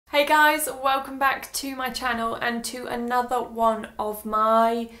Hey guys, welcome back to my channel and to another one of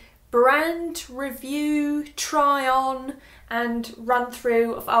my brand review, try on and run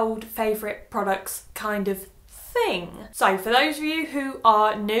through of old favourite products kind of thing. So for those of you who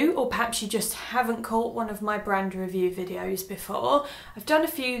are new, or perhaps you just haven't caught one of my brand review videos before, I've done a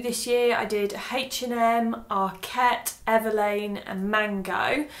few this year. I did H&M, Arket, Everlane and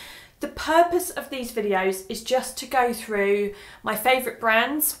Mango. The purpose of these videos is just to go through my favourite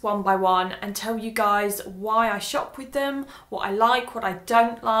brands one by one and tell you guys why I shop with them, what I like, what I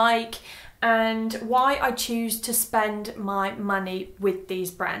don't like, and why I choose to spend my money with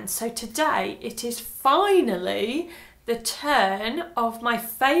these brands. So today it is finally the turn of my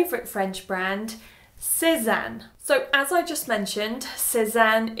favourite French brand, Sézane. So as I just mentioned,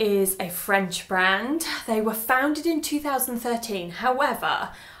 Sézane is a French brand. They were founded in 2013. However,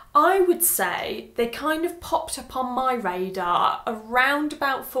 I would say they kind of popped up on my radar around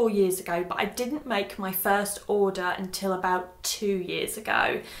about 4 years ago, but I didn't make my first order until about 2 years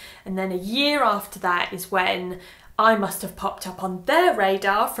ago. And then a year after that is when I must have popped up on their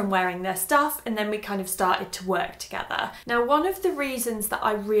radar from wearing their stuff, and then we kind of started to work together. Now, one of the reasons that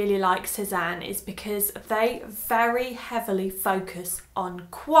I really like Sézane is because they very heavily focus on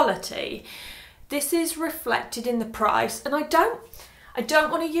quality. This is reflected in the price, and I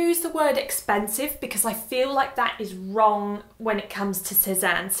don't want to use the word expensive because I feel like that is wrong when it comes to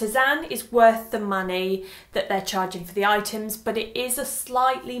Sézane. Sézane is worth the money that they're charging for the items, but it is a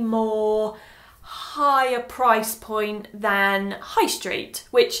slightly more higher price point than high street,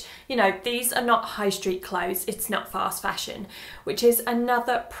 which, you know, these are not high street clothes, it's not fast fashion, which is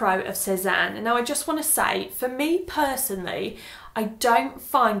another pro of Sézane. And now I just want to say, for me personally, I don't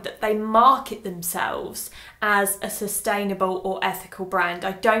find that they market themselves as a sustainable or ethical brand.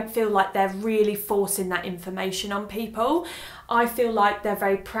 I don't feel like they're really forcing that information on people. I feel like they're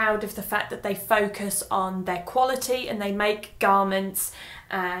very proud of the fact that they focus on their quality and they make garments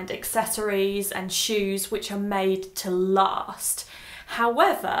and accessories and shoes which are made to last.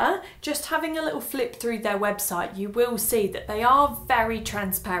 However, just having a little flip through their website, you will see that they are very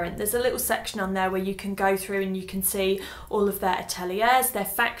transparent. There's a little section on there where you can go through and you can see all of their ateliers, their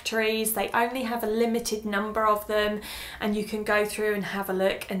factories. They only have a limited number of them, and you can go through and have a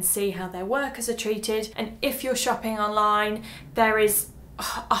look and see how their workers are treated. And if you're shopping online, there is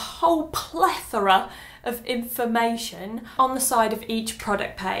a whole plethora of information on the side of each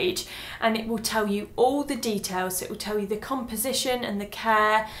product page, and it will tell you all the details. It will tell you the composition and the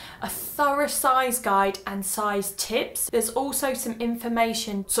care, a thorough size guide and size tips. There's also some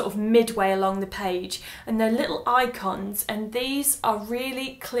information sort of midway along the page, and they're little icons, and these are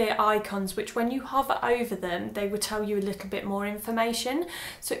really clear icons which when you hover over them they will tell you a little bit more information.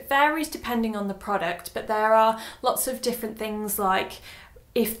 So it varies depending on the product, but there are lots of different things like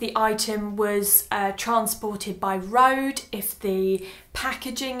if the item was transported by road, if the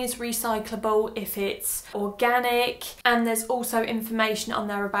packaging is recyclable, if it's organic, and there's also information on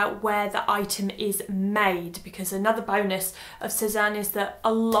there about where the item is made, because another bonus of Sézane is that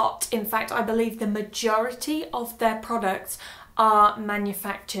a lot, in fact I believe the majority of their products are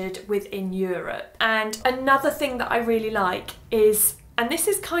manufactured within Europe. And another thing that I really like is, and this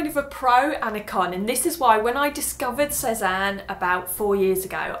is kind of a pro and a con, and this is why when I discovered Sézane about 4 years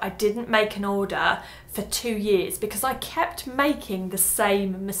ago, I didn't make an order for 2 years because I kept making the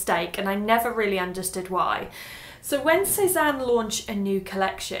same mistake and I never really understood why. So when Sézane launch a new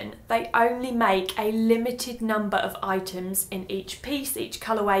collection, they only make a limited number of items in each piece, each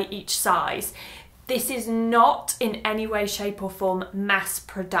colourway, each size. This is not in any way, shape or form mass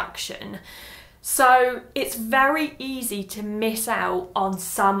production. So it's very easy to miss out on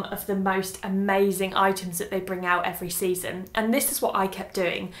some of the most amazing items that they bring out every season. And this is what I kept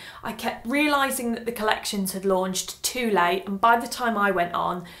doing. I kept realising that the collections had launched too late, and by the time I went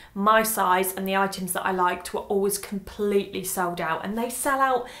on, my size and the items that I liked were always completely sold out, and they sell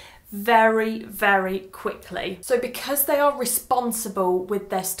out very, very quickly. So because they are responsible with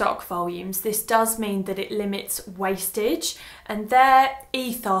their stock volumes, this does mean that it limits wastage, and their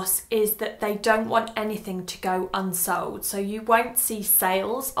ethos is that they don't want anything to go unsold. So you won't see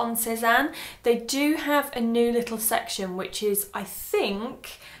sales on Sézane. They do have a new little section which is, I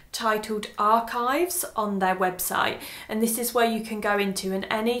think, titled Archives on their website, and this is where you can go into and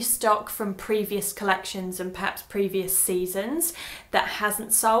any stock from previous collections and perhaps previous seasons that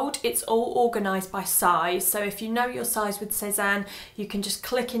hasn't sold. It's all organised by size, so if you know your size with Sézane, you can just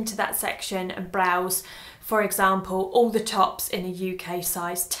click into that section and browse for example, all the tops in a UK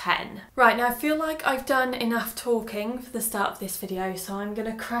size 10. Right, now I feel like I've done enough talking for the start of this video, so I'm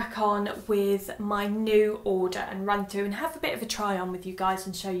going to crack on with my new order and run through and have a bit of a try on with you guys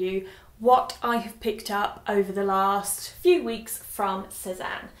and show you what I have picked up over the last few weeks from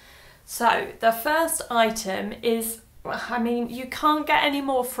Sézane. So the first item is, I mean, you can't get any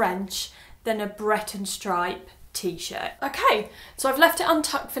more French than a Breton stripe t-shirt. Okay, so I've left it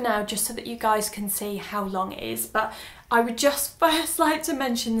untucked for now just so that you guys can see how long it is, but I would just first like to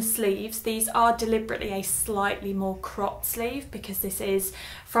mention the sleeves. These are deliberately a slightly more cropped sleeve because this is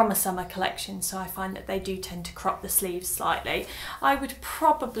from a summer collection, so I find that they do tend to crop the sleeves slightly. I would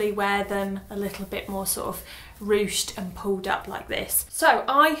probably wear them a little bit more sort of ruched and pulled up like this. So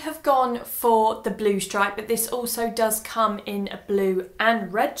I have gone for the blue stripe, but this also does come in a blue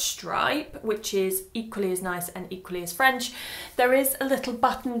and red stripe, which is equally as nice and equally as French. There is a little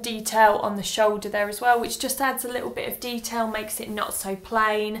button detail on the shoulder there as well, which just adds a little bit of detail, makes it not so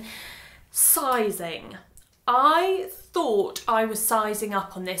plain. Sizing. I thought I was sizing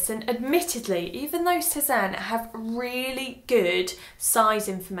up on this, and admittedly, even though Sézane have really good size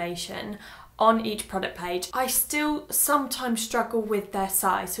information on each product page, I still sometimes struggle with their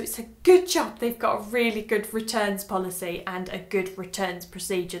size. So it's a good job they've got a really good returns policy and a good returns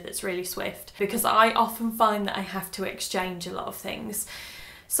procedure that's really swift, because I often find that I have to exchange a lot of things.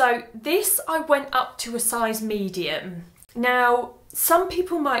 So this I went up to a size medium. Now, some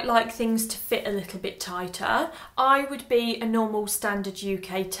people might like things to fit a little bit tighter. I would be a normal standard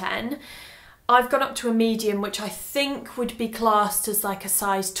UK 10. I've gone up to a medium, which I think would be classed as like a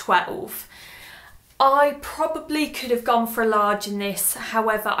size 12. I probably could have gone for a large in this,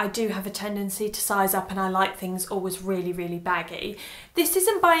 however I do have a tendency to size up and I like things always really, really baggy. This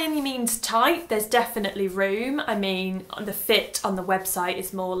isn't by any means tight, there's definitely room. I mean, the fit on the website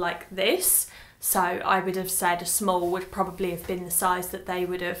is more like this, so I would have said a small would probably have been the size that they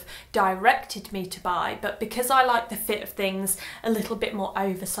would have directed me to buy, but because I like the fit of things a little bit more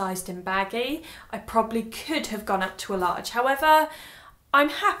oversized and baggy, I probably could have gone up to a large. However, I'm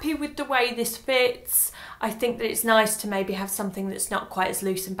happy with the way this fits. I think that it's nice to maybe have something that's not quite as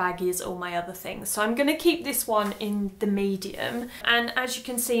loose and baggy as all my other things. So I'm going to keep this one in the medium. And as you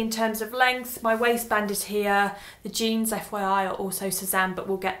can see in terms of length, my waistband is here. The jeans, FYI, are also Sézane, but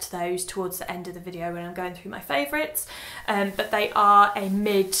we'll get to those towards the end of the video when I'm going through my favourites. But they are a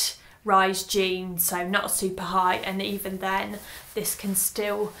mid-rise jean, so not super high. And even then, this can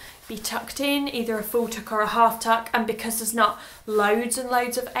still be tucked in, either a full tuck or a half tuck, and because there's not loads and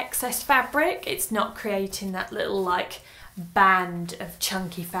loads of excess fabric, it's not creating that little like band of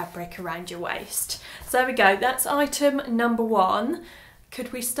chunky fabric around your waist. So there we go, that's item number one.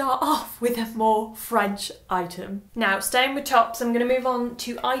 Could we start off with a more French item? Now, staying with tops, I'm going to move on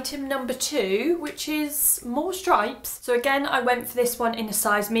to item number two, which is more stripes. So again, I went for this one in a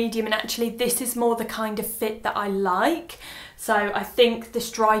size medium, and actually this is more the kind of fit that I like. So I think the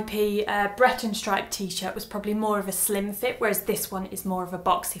stripy Breton stripe t-shirt was probably more of a slim fit, whereas this one is more of a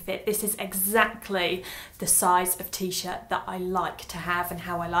boxy fit. This is exactly the size of t-shirt that I like to have and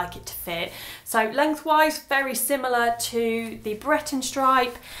how I like it to fit. So lengthwise, very similar to the Breton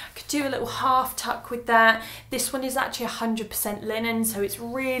stripe. I could do a little half tuck with that. This one is actually 100% linen, so it's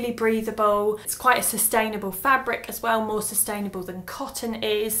really breathable. It's quite a sustainable fabric as well, more sustainable than cotton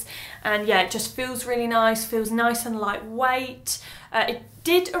is. And yeah, it just feels really nice, feels nice and lightweight. It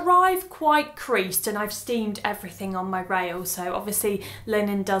did arrive quite creased, and I've steamed everything on my rail, so obviously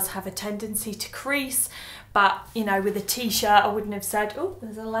linen does have a tendency to crease, but you know, with a t-shirt I wouldn't have said, oh,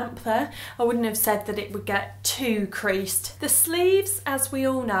 there's a lamp there, I wouldn't have said that it would get too creased. The sleeves, as we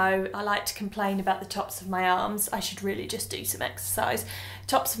all know, I like to complain about the tops of my arms. I should really just do some exercise.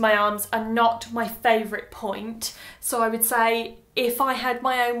 Tops of my arms are not my favourite point, so I would say if I had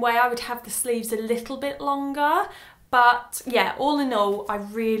my own way I would have the sleeves a little bit longer. But yeah, all in all, I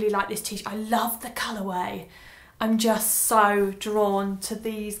really like this t-shirt. I love the colourway. I'm just so drawn to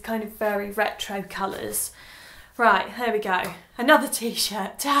these kind of very retro colours. Right, there we go. Another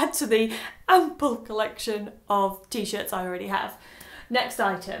t-shirt to add to the ample collection of t-shirts I already have. Next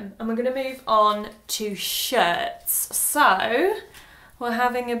item, and we're going to move on to shirts. So we're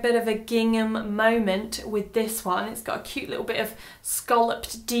having a bit of a gingham moment with this one. It's got a cute little bit of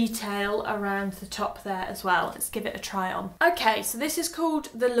scalloped detail around the top there as well. Let's give it a try on. Okay, so this is called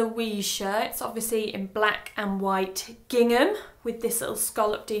the Louise shirt. It's obviously in black and white gingham with this little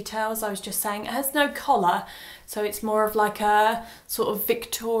scallop detail, as I was just saying. It has no collar, so it's more of like a sort of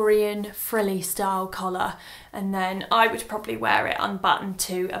Victorian frilly style collar. And then I would probably wear it unbuttoned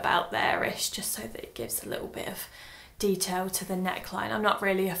to about there-ish, just so that it gives a little bit of detail to the neckline. I'm not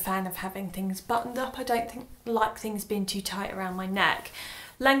really a fan of having things buttoned up. I don't like things being too tight around my neck.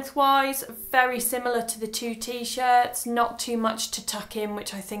 Lengthwise, very similar to the two t-shirts, not too much to tuck in,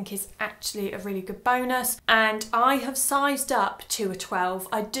 which I think is actually a really good bonus. And I have sized up to a 12.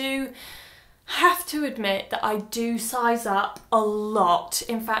 I do have to admit that I do size up a lot.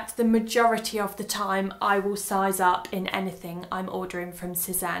 In fact, the majority of the time I will size up in anything I'm ordering from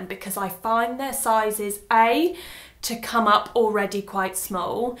Sézane, because I find their sizes, A, to come up already quite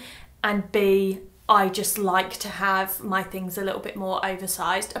small, and B, I just like to have my things a little bit more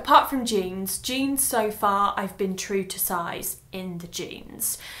oversized. Apart from jeans so far I've been true to size in the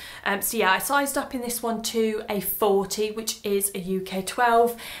jeans. So yeah, I sized up in this one to a 40, which is a UK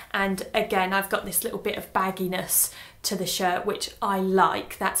 12, and again I've got this little bit of bagginess to the shirt, which I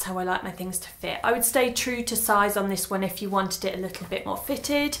like. That's how I like my things to fit. I would stay true to size on this one if you wanted it a little bit more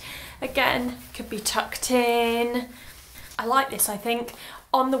fitted. Again, could be tucked in. I like this. I think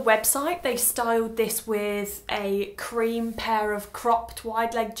on the website they styled this with a cream pair of cropped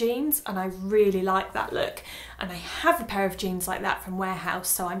wide leg jeans, and I really like that look, and I have a pair of jeans like that from Warehouse,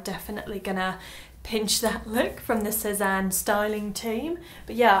 so I'm definitely gonna pinch that look from the Sézane styling team.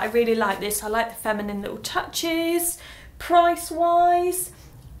 But yeah, I really like this. I like the feminine little touches. Price wise,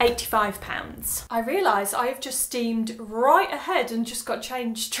 £85. I realise I have just steamed right ahead and just got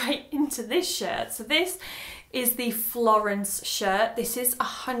changed straight into this shirt. So this is the Florence shirt. This is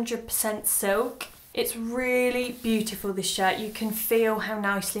 100% silk. It's really beautiful, this shirt. You can feel how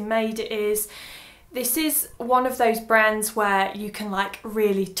nicely made it is. This is one of those brands where you can like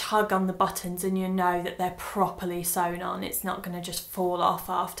really tug on the buttons and you know that they're properly sewn on. It's not going to just fall off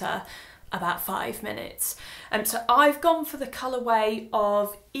after about 5 minutes. So I've gone for the colourway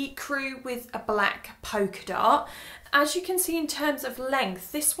of ecru with a black polka dot. As you can see, in terms of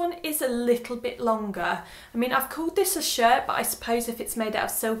length, this one is a little bit longer. I mean, I've called this a shirt, but I suppose if it's made out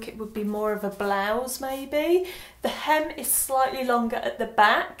of silk, it would be more of a blouse maybe. The hem is slightly longer at the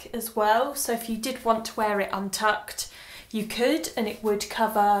back as well, so if you did want to wear it untucked, you could, and it would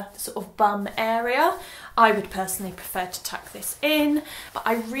cover the sort of bum area. I would personally prefer to tuck this in, but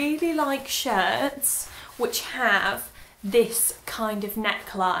I really like shirts which have this kind of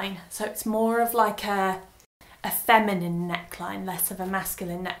neckline. So it's more of like a feminine neckline, less of a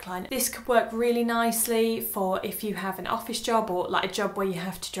masculine neckline. This could work really nicely for if you have an office job or like a job where you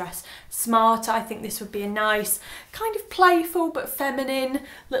have to dress smarter. I think this would be a nice kind of playful but feminine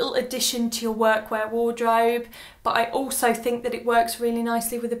little addition to your workwear wardrobe. But I also think that it works really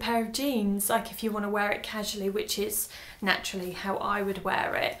nicely with a pair of jeans, like if you want to wear it casually, which is naturally how I would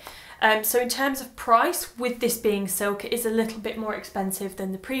wear it. So in terms of price, with this being silk, it is a little bit more expensive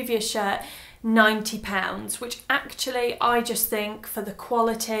than the previous shirt, £90, which actually I just think for the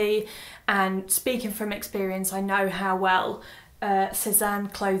quality, and speaking from experience, I know how well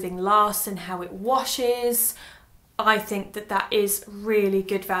Sézane clothing lasts and how it washes. I think that that is really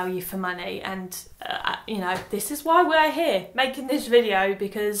good value for money, and you know, this is why we're here making this video,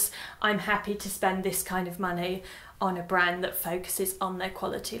 because I'm happy to spend this kind of money on a brand that focuses on their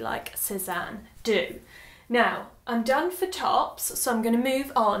quality like Sézane do. Now, I'm done for tops, so I'm going to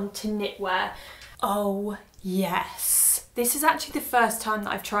move on to knitwear. Oh yes, this is actually the first time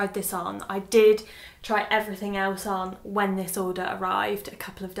that I've tried this on. I did try everything else on when this order arrived a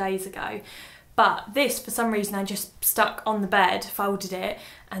couple of days ago, but this, for some reason, I just stuck on the bed, folded it,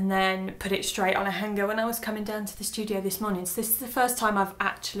 and then put it straight on a hanger when I was coming down to the studio this morning. So this is the first time I've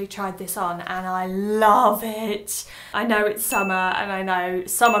actually tried this on, and I love it. I know it's summer, and I know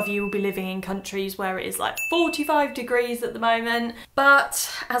some of you will be living in countries where it is like 45 degrees at the moment,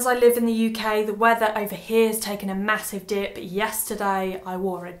 but as I live in the UK, the weather over here has taken a massive dip. Yesterday I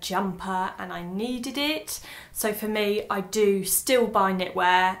wore a jumper and I needed it. So for me, I do still buy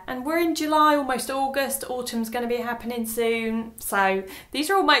knitwear, and we're in July, almost August. Autumn's going to be happening soon, so these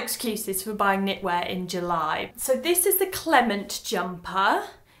are all my excuses for buying knitwear in July. So this is the Clement jumper.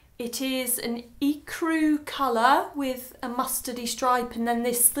 It is an ecru colour with a mustardy stripe and then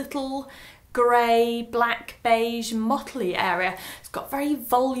this little grey, black, beige, motley area. It's got very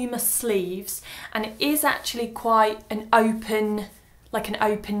voluminous sleeves, and it is actually quite an open, like an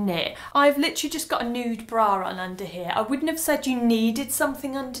open knit. I've literally just got a nude bra on under here. I wouldn't have said you needed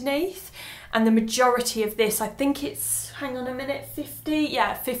something underneath, and the majority of this, I think it's, hang on a minute,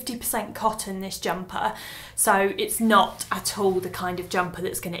 50% cotton, this jumper. So it's not at all the kind of jumper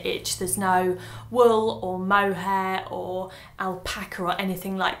that's going to itch. There's no wool or mohair or alpaca or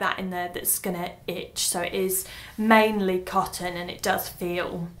anything like that in there that's going to itch. So it is mainly cotton, and it does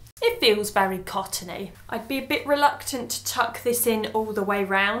feel, it feels very cottony. I'd be a bit reluctant to tuck this in all the way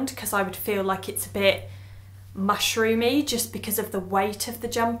round because I would feel like it's a bit mushroomy just because of the weight of the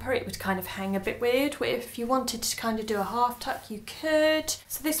jumper. It would kind of hang a bit weird. If you wanted to kind of do a half tuck, you could.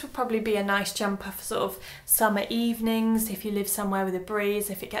 So this would probably be a nice jumper for sort of summer evenings, if you live somewhere with a breeze,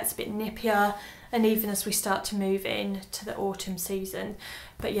 if it gets a bit nippier, and even as we start to move in to the autumn season.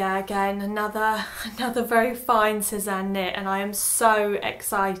 But yeah, again, another very fine Sézane knit, and I am so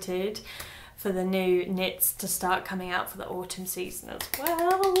excited for the new knits to start coming out for the autumn season as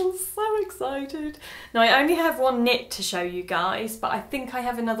well. So excited. Now I only have one knit to show you guys, but I think I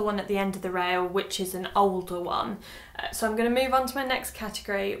have another one at the end of the rail, which is an older one. So I'm going to move on to my next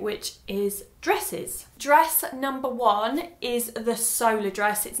category, which is dresses. Dress number 1 is the solar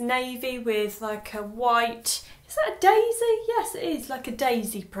dress. It's navy with like a white, is that a daisy? Yes it is, like a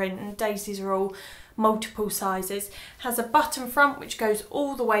daisy print, and daisies are all multiple sizes. Has a button front which goes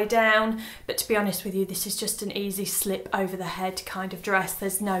all the way down, but to be honest with you, this is just an easy slip over the head kind of dress.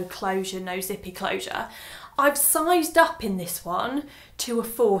 There's no closure, no zippy closure. I've sized up in this one to a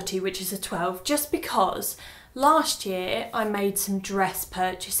 40, which is a 12, just because last year I made some dress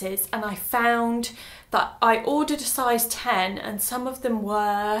purchases and I found that I ordered a size 10 and some of them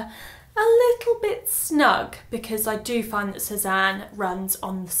were a little bit snug, because I do find that Sézane runs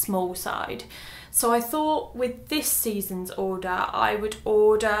on the small side. So I thought with this season's order I would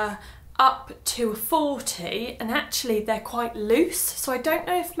order up to a 40, and actually they're quite loose, so I don't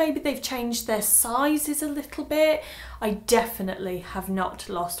know if maybe they've changed their sizes a little bit. I definitely have not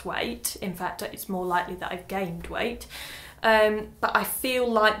lost weight. In fact, it's more likely that I've gained weight. But I feel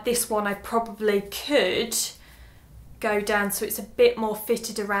like this one I probably could go down so it's a bit more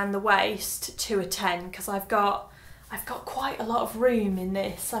fitted around the waist to a 10, because I've got quite a lot of room in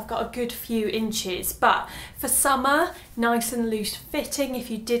this. I've got a good few inches, but for summer, nice and loose fitting if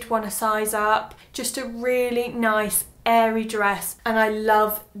you did want to size up. Just a really nice airy dress, and I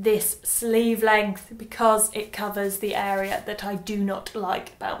love this sleeve length because it covers the area that I do not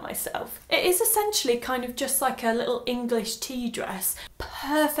like about myself. It is essentially kind of just like a little English tea dress,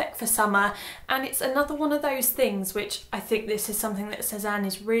 perfect for summer, and it's another one of those things which I think this is something that Sézane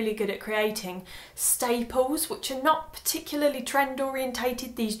is really good at creating, staples which are not particularly trend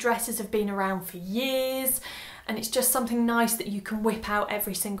orientated. These dresses have been around for years, and it's just something nice that you can whip out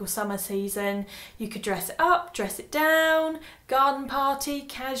every single summer season. You could dress it up, dress it down, garden party,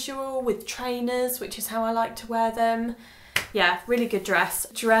 casual, with trainers, which is how I like to wear them. Yeah, really good dress.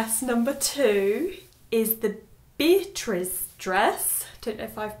 Dress number 2 is the Beatrice dress. Don't know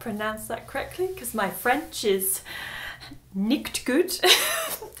if I've pronounced that correctly because my French is nicht gut.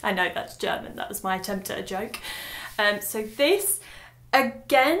 I know that's German, that was my attempt at a joke. So this,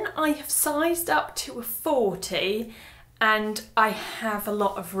 again, I have sized up to a 40 and I have a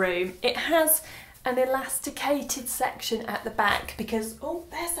lot of room. It has an elasticated section at the back because, oh,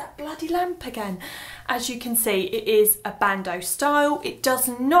 there's that bloody lamp again. As you can see, it is a bandeau style. It does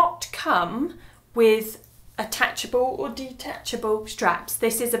not come with attachable or detachable straps.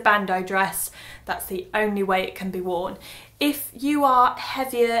 This is a bandeau dress. That's the only way it can be worn. If you are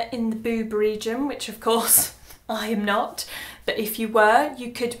heavier in the boob region, which of course I am not, but if you were,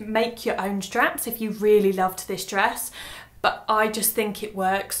 you could make your own straps if you really loved this dress. But I just think it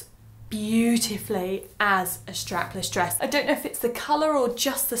works beautifully as a strapless dress. I don't know if it's the colour or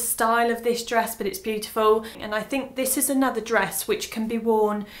just the style of this dress, but it's beautiful. And I think this is another dress which can be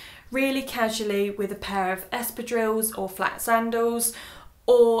worn really casually with a pair of espadrilles or flat sandals,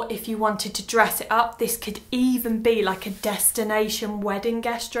 or if you wanted to dress it up, this could even be like a destination wedding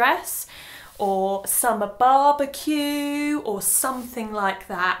guest dress or summer barbecue or something like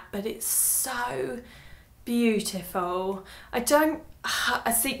that. But it's so beautiful.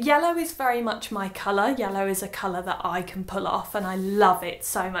 I see, yellow is very much my colour. Yellow is a colour that I can pull off and I love it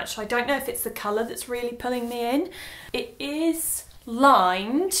so much. So I don't know if it's the colour that's really pulling me in. It is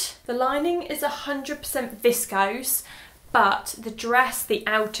lined. The lining is 100% viscose, but the dress, the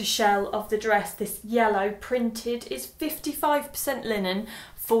outer shell of the dress, this yellow printed, is 55% linen,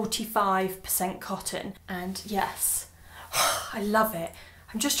 45% cotton. And yes, I love it.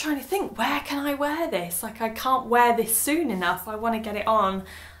 I'm just trying to think, where can I wear this? Like, I can't wear this soon enough. I want to get it on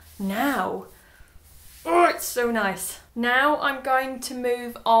now. Oh, it's so nice. Now I'm going to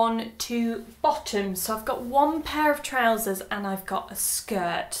move on to bottoms. So I've got one pair of trousers and I've got a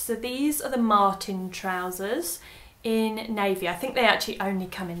skirt. So these are the Martin trousers in navy. I think they actually only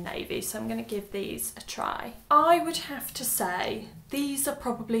come in navy, so I'm going to give these a try. I would have to say these are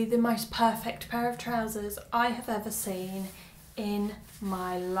probably the most perfect pair of trousers I have ever seen in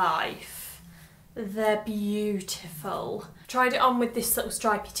my life. They're beautiful. Tried it on with this little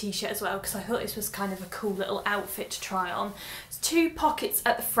stripy t-shirt as well because I thought this was kind of a cool little outfit to try on. There's two pockets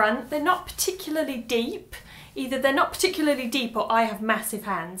at the front. They're not particularly deep. either they're not particularly deep or I have massive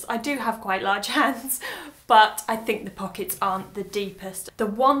hands. I do have quite large hands, but I think the pockets aren't the deepest. The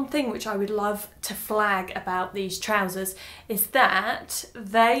one thing which I would love to flag about these trousers is that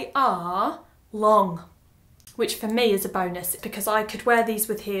they are long, which for me is a bonus because I could wear these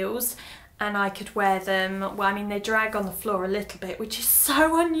with heels and I could wear them, well, I mean, they drag on the floor a little bit, which is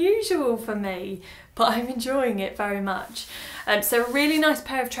so unusual for me, but I'm enjoying it very much. So a really nice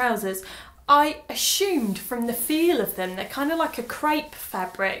pair of trousers. I assumed from the feel of them, they're kind of like a crepe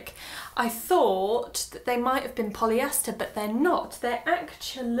fabric. I thought that they might have been polyester, but they're not. They're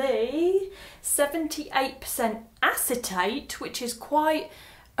actually 78% acetate, which is quite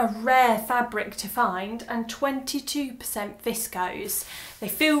a rare fabric to find, and 22% viscose. They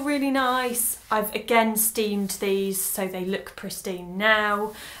feel really nice. I've again steamed these so they look pristine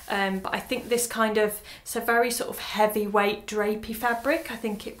now, but I think this kind of, it's a very sort of heavyweight drapey fabric. I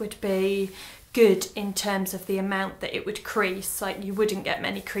think it would be good in terms of the amount that it would crease. Like, you wouldn't get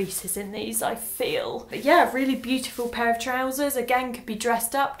many creases in these, I feel. But yeah, really beautiful pair of trousers. Again, could be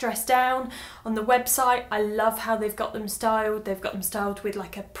dressed up, dressed down. On the website, I love how they've got them styled. They've got them styled with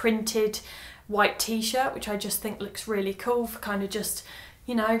like a printed white t-shirt, which I just think looks really cool for kind of just,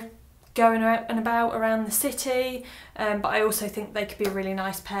 you know, going out and about around the city, but I also think they could be a really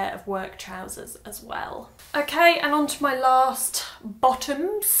nice pair of work trousers as well. Okay, and on to my last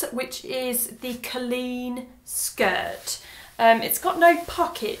bottoms, which is the Colleen skirt. It's got no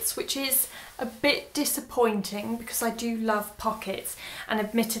pockets, which is a bit disappointing because I do love pockets, and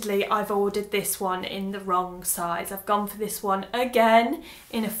admittedly I've ordered this one in the wrong size. I've gone for this one again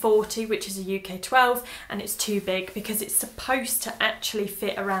in a 40, which is a UK 12, and it's too big because it's supposed to actually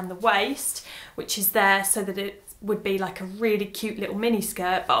fit around the waist, which is there so that it would be like a really cute little mini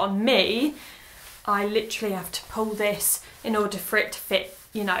skirt, but on me I literally have to pull this in order for it to fit,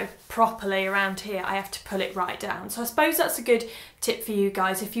 you know, properly around here. I have to pull it right down. So I suppose that's a good tip for you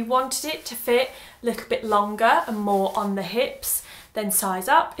guys. If you wanted it to fit a little bit longer and more on the hips, then size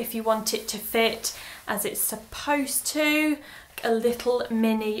up. If you want it to fit as it's supposed to, a little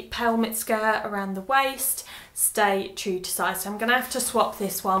mini pelmet skirt around the waist, stay true to size. So I'm gonna have to swap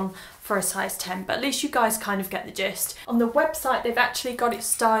this one for a size 10, but at least you guys kind of get the gist. On the website, they've actually got it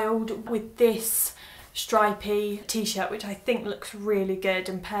styled with this stripy t-shirt, which I think looks really good,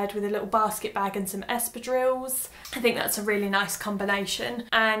 and paired with a little basket bag and some espadrilles. I think that's a really nice combination,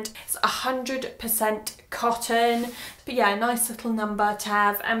 and it's 100% cotton. But yeah, a nice little number to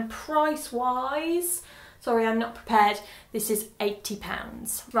have, and price wise, sorry, I'm not prepared, this is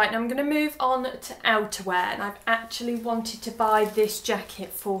 £80. Right, now I'm going to move on to outerwear, and I've actually wanted to buy this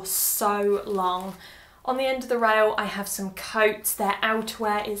jacket for so long. On the end of the rail, I have some coats. Their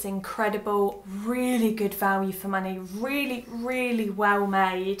outerwear is incredible, really good value for money, really, really well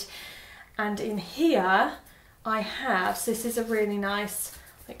made. And in here, I have, so this is a really nice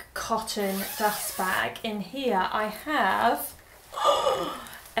like cotton dust bag. In here, I have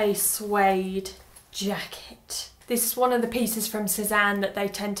a suede jacket. This is one of the pieces from Sézane that they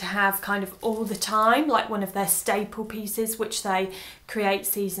tend to have kind of all the time, like one of their staple pieces, which they create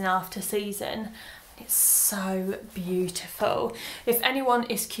season after season. It's so beautiful. If anyone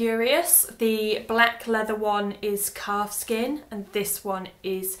is curious, the black leather one is calf skin and this one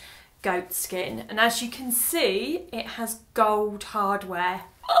is goat skin. And as you can see, it has gold hardware,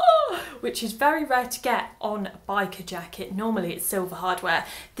 which is very rare to get on a biker jacket. Normally it's silver hardware.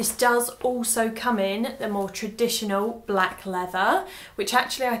 This does also come in the more traditional black leather, which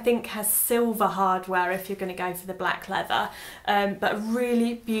actually I think has silver hardware if you're going to go for the black leather, but a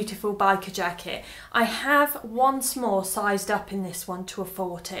really beautiful biker jacket. I have once more sized up in this one to a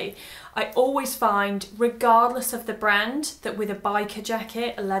 40. I always find, regardless of the brand, that with a biker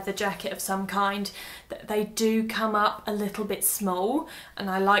jacket, a leather jacket of some kind, that they do come up a little bit small, and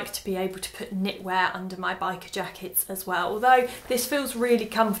I like to be able to put knitwear under my biker jackets as well. Although this feels really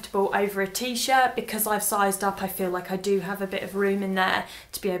comfortable over a t-shirt, because I've sized up, I feel like I do have a bit of room in there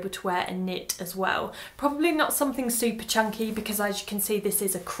to be able to wear a knit as well. Probably not something super chunky, because as you can see, this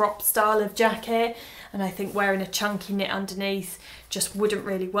is a crop style of jacket, and I think wearing a chunky knit underneath just wouldn't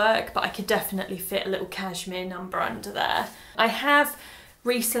really work, but I could definitely fit a little cashmere number under there. I have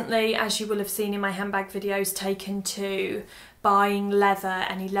recently, as you will have seen in my handbag videos, taken to buying leather,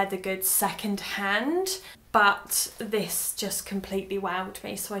 any leather goods second hand, but this just completely wowed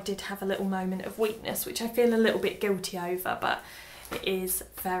me, so I did have a little moment of weakness, which I feel a little bit guilty over, but it is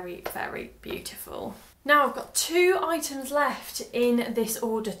very, very beautiful. Now I've got 2 items left in this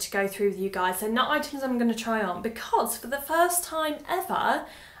order to go through with you guys. They're not items I'm going to try on, because for the first time ever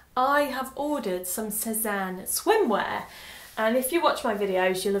I have ordered some Sézane swimwear. And if you watch my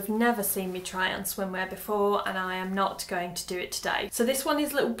videos, you'll have never seen me try on swimwear before, and I am not going to do it today. So this one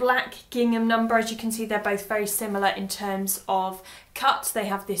is a little black gingham number. As you can see, they're both very similar in terms of cut. They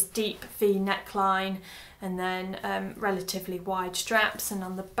have this deep V neckline and then relatively wide straps, and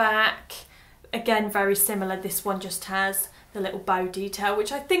on the back, again, very similar. This one just has the little bow detail,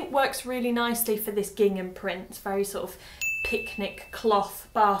 which I think works really nicely for this gingham print. It's very sort of picnic cloth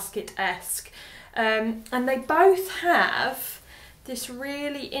basket-esque. And they both have this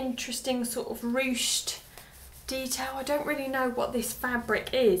really interesting sort of ruched detail. I don't really know what this fabric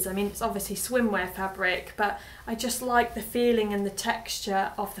is. I mean, it's obviously swimwear fabric, but I just like the feeling and the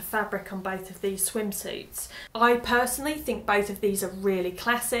texture of the fabric on both of these swimsuits. I personally think both of these are really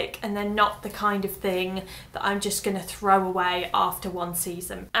classic, and they're not the kind of thing that I'm just going to throw away after one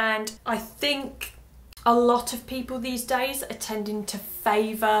season. And I think a lot of people these days are tending to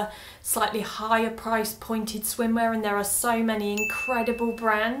favour slightly higher price pointed swimwear, and there are so many incredible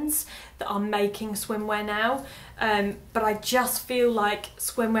brands that are making swimwear now, but I just feel like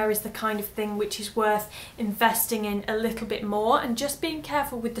swimwear is the kind of thing which is worth investing in a little bit more, and just being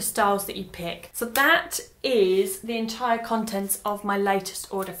careful with the styles that you pick. So that is the entire contents of my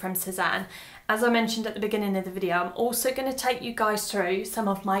latest order from Sézane. As I mentioned at the beginning of the video, I'm also going to take you guys through some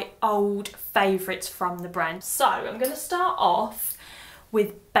of my old favourites from the brand. So I'm going to start off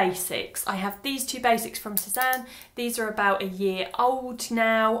with basics. I have these two basics from Sézane. These are about a year old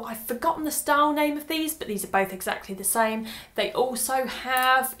now. I've forgotten the style name of these, but these are both exactly the same. They also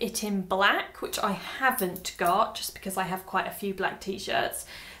have it in black, which I haven't got just because I have quite a few black t-shirts.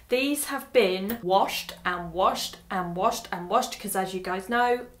 These have been washed and washed and washed and washed because, as you guys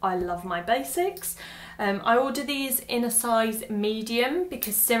know, I love my basics. I ordered these in a size medium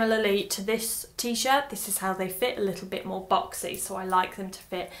because, similarly to this t-shirt, this is how they fit, a little bit more boxy, so I like them to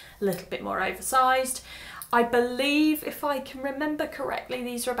fit a little bit more oversized. I believe, if I can remember correctly,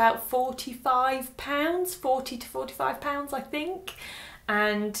 these are about £45, 40 to £45 I think.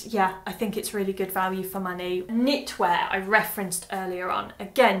 And yeah, I think it's really good value for money. Knitwear I referenced earlier on.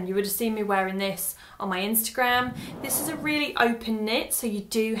 Again, you would have seen me wearing this on my Instagram. This is a really open knit, so you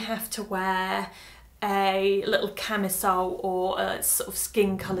do have to wear a little camisole or a sort of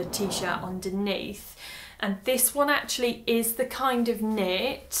skin coloured t-shirt underneath. And this one actually is the kind of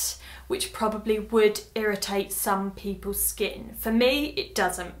knit which probably would irritate some people's skin. For me, it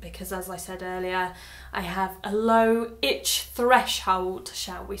doesn't, because as I said earlier, I have a low itch threshold,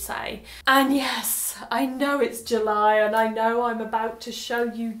 shall we say. And yes, I know it's July and I know I'm about to show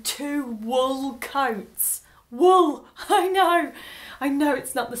you two wool coats. Wool, I know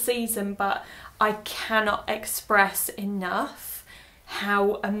it's not the season, but I cannot express enough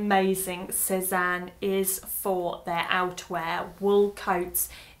how amazing Sézane is for their outerwear, wool coats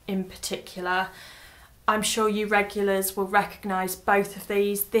in particular. I'm sure you regulars will recognise both of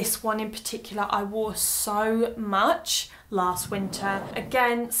these. This one in particular I wore so much last winter.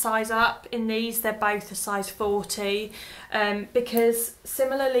 Again, size up in these, they're both a size 40 because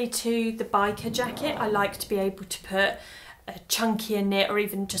similarly to the biker jacket, I like to be able to put a chunkier knit or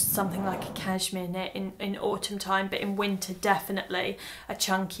even just something like a cashmere knit in autumn time, but in winter definitely a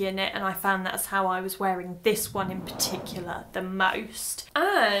chunkier knit, and I found that's how I was wearing this one in particular the most.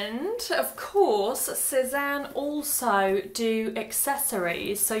 And of course Sézane also do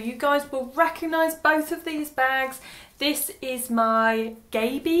accessories, so you guys will recognise both of these bags. This is my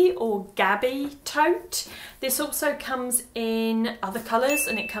Gaby or Gabby tote. This also comes in other colours,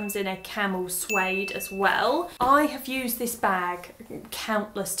 and it comes in a camel suede as well. I have used this bag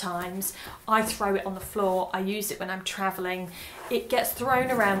countless times. I throw it on the floor, I use it when I'm travelling. It gets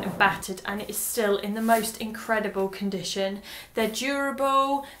thrown around and battered, and it is still in the most incredible condition. They're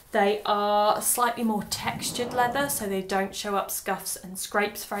durable, they are slightly more textured leather, so they don't show up scuffs and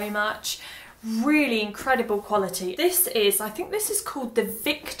scrapes very much. Really incredible quality. This is, I think this is called the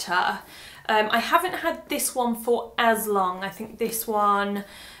Victor. I haven't had this one for as long. I think this one,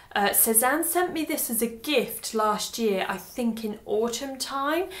 Sézane sent me this as a gift last year, I think in autumn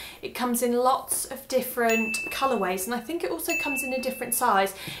time. It comes in lots of different colourways, and I think it also comes in a different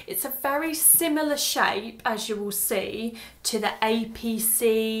size. It's a very similar shape, as you will see, to the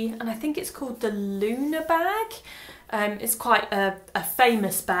APC, and I think it's called the Luna bag. It's quite a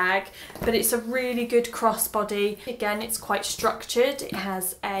famous bag, but it's a really good crossbody. Again, it's quite structured. It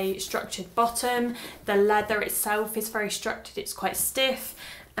has a structured bottom. The leather itself is very structured. It's quite stiff,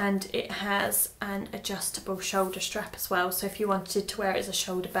 and it has an adjustable shoulder strap as well. So if you wanted to wear it as a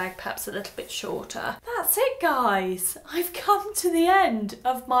shoulder bag, perhaps a little bit shorter. That's it, guys. I've come to the end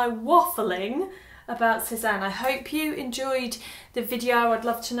of my waffling about Sézane. I hope you enjoyed the video. I'd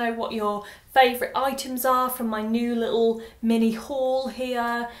love to know what your favourite items are from my new little mini haul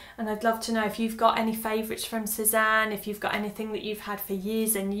here, and I'd love to know if you've got any favourites from Sézane, if you've got anything that you've had for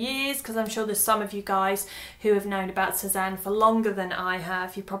years and years, because I'm sure there's some of you guys who have known about Sézane for longer than I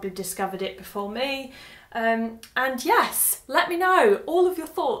have. You probably discovered it before me. And yes, let me know all of your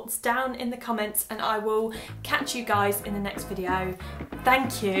thoughts down in the comments, and I will catch you guys in the next video.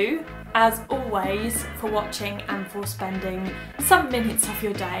 Thank you, as always, for watching and for spending some minutes of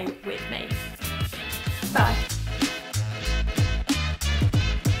your day with me. Bye.